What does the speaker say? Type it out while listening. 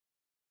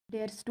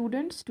Dear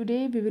students,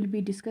 today we will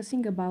be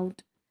discussing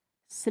about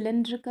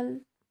cylindrical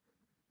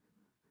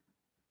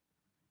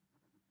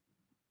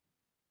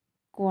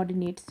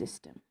coordinate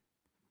system.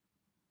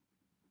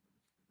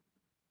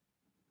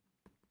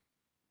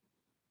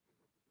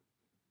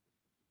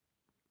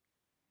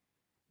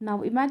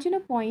 Now imagine a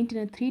point in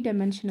a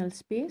three-dimensional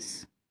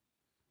space.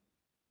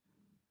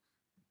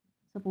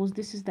 Suppose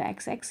this is the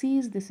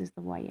x-axis, this is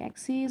the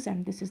y-axis,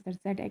 and this is the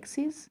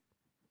z-axis.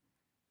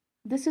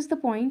 This is the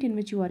point in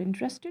which you are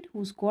interested,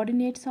 whose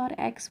coordinates are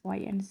x, y,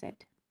 and z.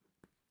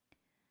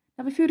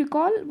 Now if you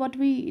recall what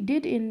we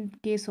did in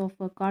case of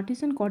a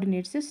Cartesian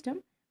coordinate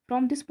system,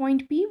 from this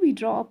point P we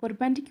draw a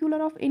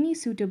perpendicular of any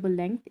suitable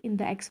length in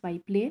the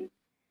xy plane,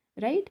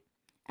 right?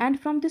 And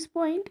from this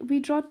point we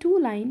draw two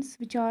lines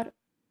which are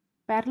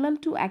parallel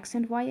to x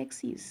and y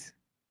axes.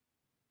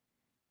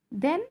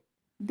 Then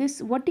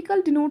this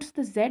vertical denotes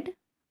the z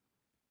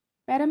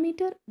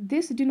parameter,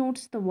 this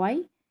denotes the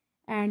y,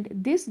 and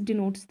this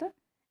denotes the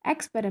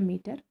x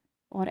parameter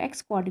or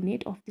x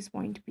coordinate of this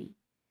point P.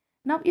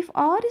 Now if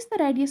r is the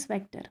radius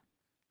vector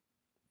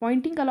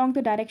pointing along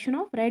the direction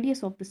of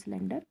radius of the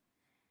cylinder,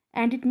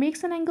 and it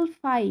makes an angle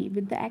phi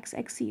with the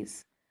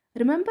x-axis.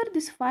 Remember,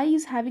 this phi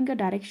is having a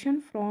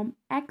direction from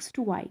x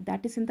to y,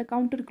 that is in the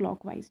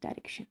counterclockwise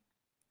direction,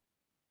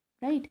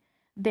 right?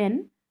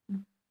 Then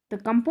the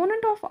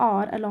component of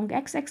r along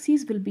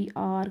x-axis will be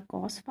r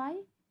cos phi,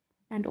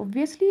 and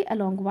obviously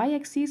along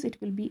y-axis it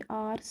will be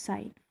r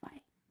sin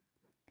phi.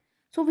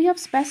 So we have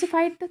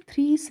specified the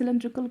three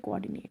cylindrical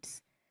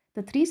coordinates.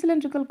 The three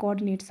cylindrical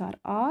coordinates are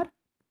r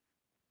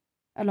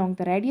along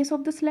the radius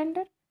of the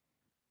cylinder,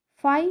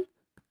 phi,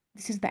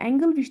 this is the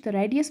angle which the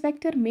radius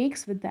vector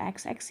makes with the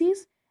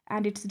x-axis,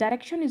 and its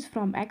direction is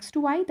from x to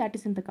y, that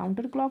is in the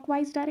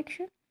counterclockwise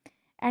direction,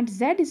 and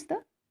z is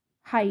the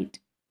height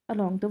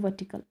along the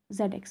vertical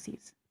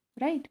z-axis,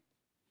 right?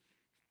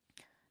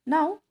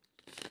 Now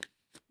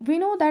we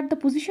know that the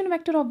position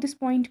vector of this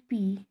point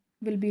P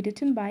will be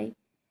written by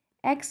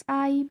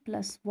xi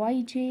plus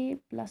yj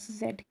plus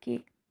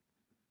zk.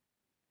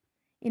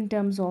 In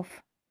terms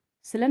of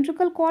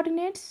cylindrical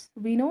coordinates,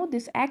 we know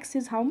this x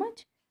is how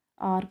much?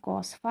 R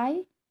cos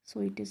phi,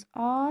 so it is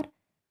r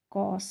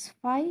cos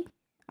phi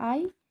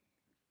I,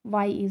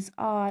 y is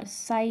r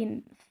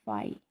sin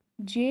phi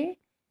j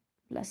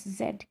plus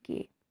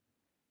zk.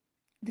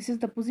 This is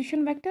the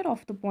position vector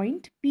of the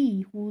point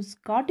P whose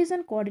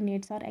Cartesian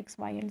coordinates are x,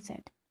 y, and z.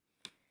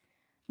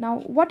 Now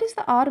what is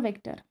the r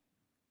vector?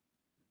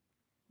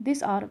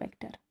 This r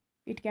vector,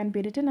 it can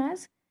be written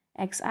as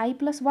xi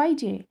plus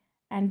yj,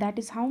 and that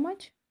is how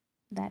much?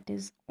 That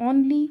is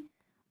only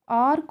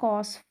r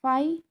cos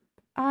phi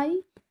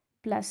I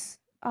plus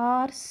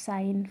r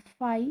sin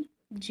phi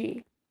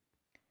j.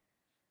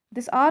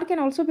 This r can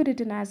also be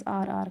written as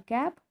r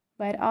cap,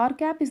 where r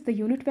cap is the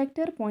unit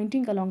vector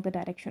pointing along the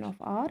direction of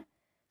r.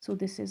 So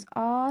this is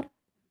r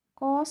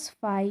cos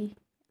phi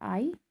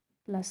I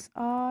plus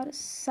r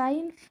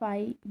sin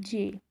phi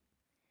j.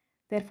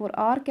 Therefore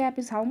r cap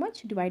is how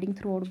much? Dividing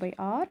throughout by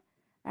r,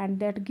 and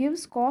that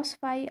gives cos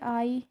phi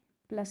I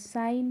plus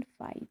sin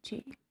phi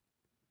j.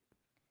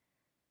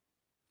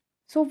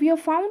 So we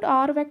have found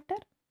r vector,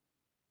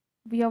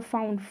 we have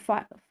found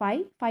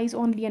phi is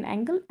only an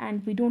angle,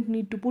 and we don't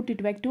need to put it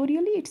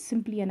vectorially, it's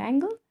simply an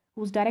angle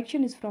whose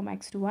direction is from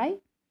x to y,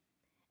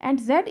 and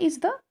z is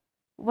the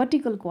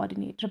vertical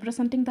coordinate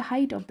representing the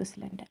height of the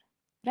cylinder,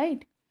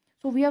 right?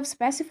 So we have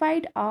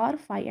specified r,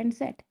 phi, and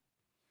z.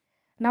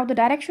 Now the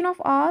direction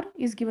of r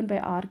is given by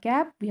r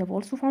cap, we have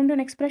also found an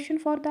expression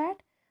for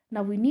that.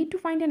 Now we need to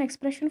find an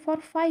expression for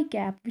phi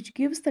cap which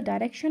gives the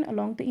direction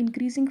along the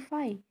increasing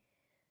phi.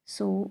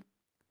 So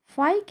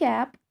phi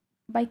cap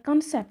by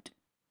concept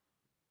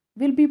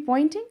will be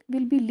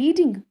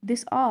leading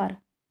this r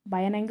by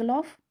an angle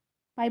of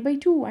pi by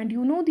 2, and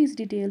you know these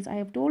details. I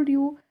have told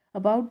you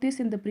about this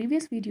in the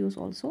previous videos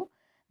also,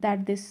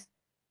 that this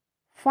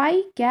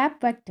phi cap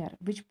vector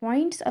which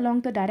points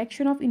along the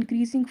direction of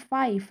increasing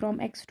phi from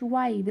x to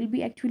y will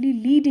be actually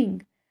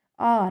leading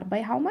r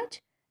by how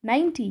much?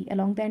 90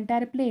 along the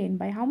entire plane.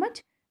 By how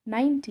much?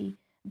 90.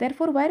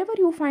 Therefore wherever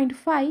you find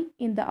phi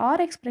in the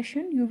r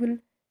expression, you will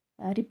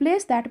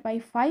replace that by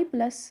phi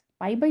plus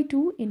pi by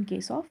 2 in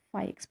case of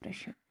phi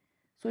expression.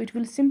 So it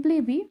will simply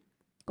be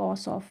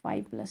cos of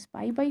phi plus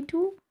pi by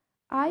 2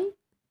 I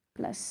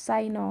plus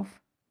sine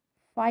of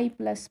phi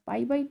plus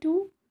pi by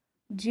 2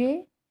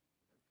 j,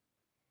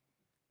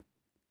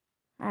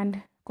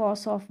 and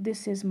cos of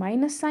this is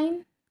minus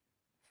sine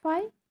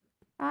phi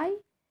I,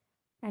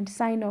 and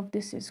sine of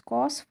this is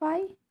cos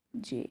phi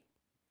j.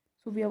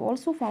 So we have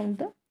also found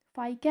the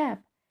phi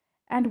cap.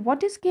 And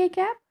what is k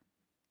cap?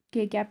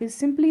 K cap is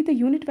simply the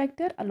unit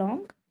vector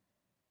along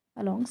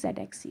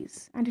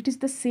z-axis, and it is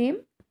the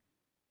same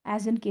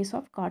as in case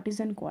of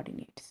Cartesian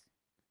coordinates,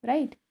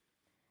 right?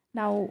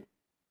 Now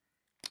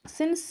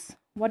since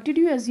what did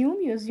you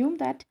assume? You assume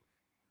that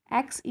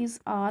x is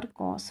r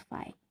cos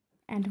phi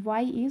and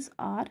y is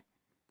r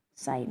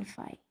sin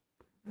phi.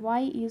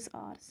 Y is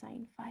r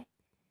sin phi.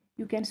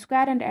 You can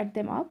square and add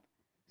them up.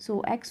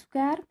 So x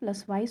square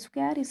plus y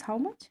square is how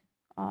much?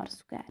 r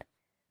square.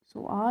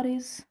 So r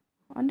is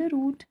under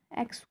root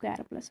x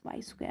square plus y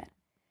square.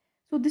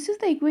 So this is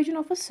the equation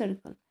of a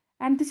circle,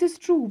 and this is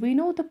true. We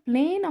know the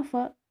plane of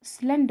a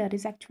cylinder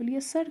is actually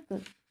a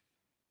circle.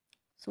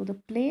 So the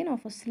plane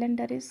of a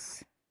cylinder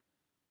is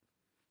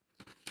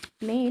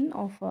plane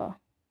of a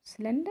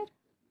cylinder.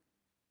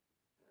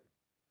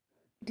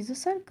 It is a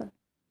circle.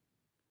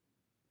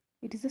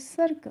 It is a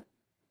circle.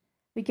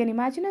 We can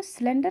imagine a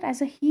cylinder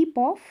as a heap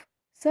of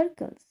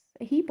circles,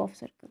 a heap of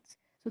circles.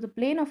 So the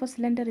plane of a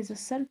cylinder is a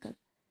circle.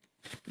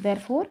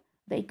 Therefore,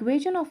 the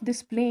equation of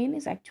this plane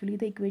is actually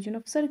the equation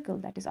of circle,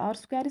 that is r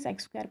square is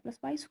x square plus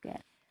y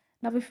square.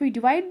 Now if we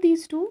divide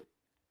these two,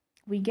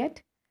 we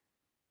get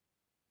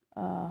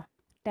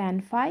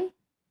tan phi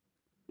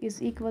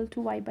is equal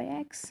to y by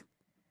x.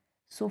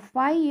 So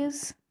phi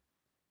is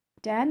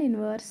tan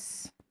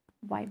inverse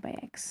y by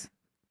x,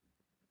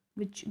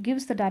 which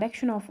gives the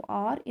direction of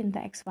r in the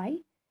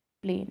xy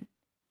plane.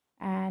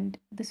 And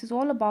this is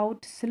all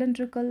about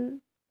cylindrical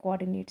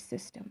coordinate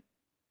system.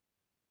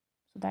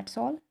 So that's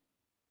all.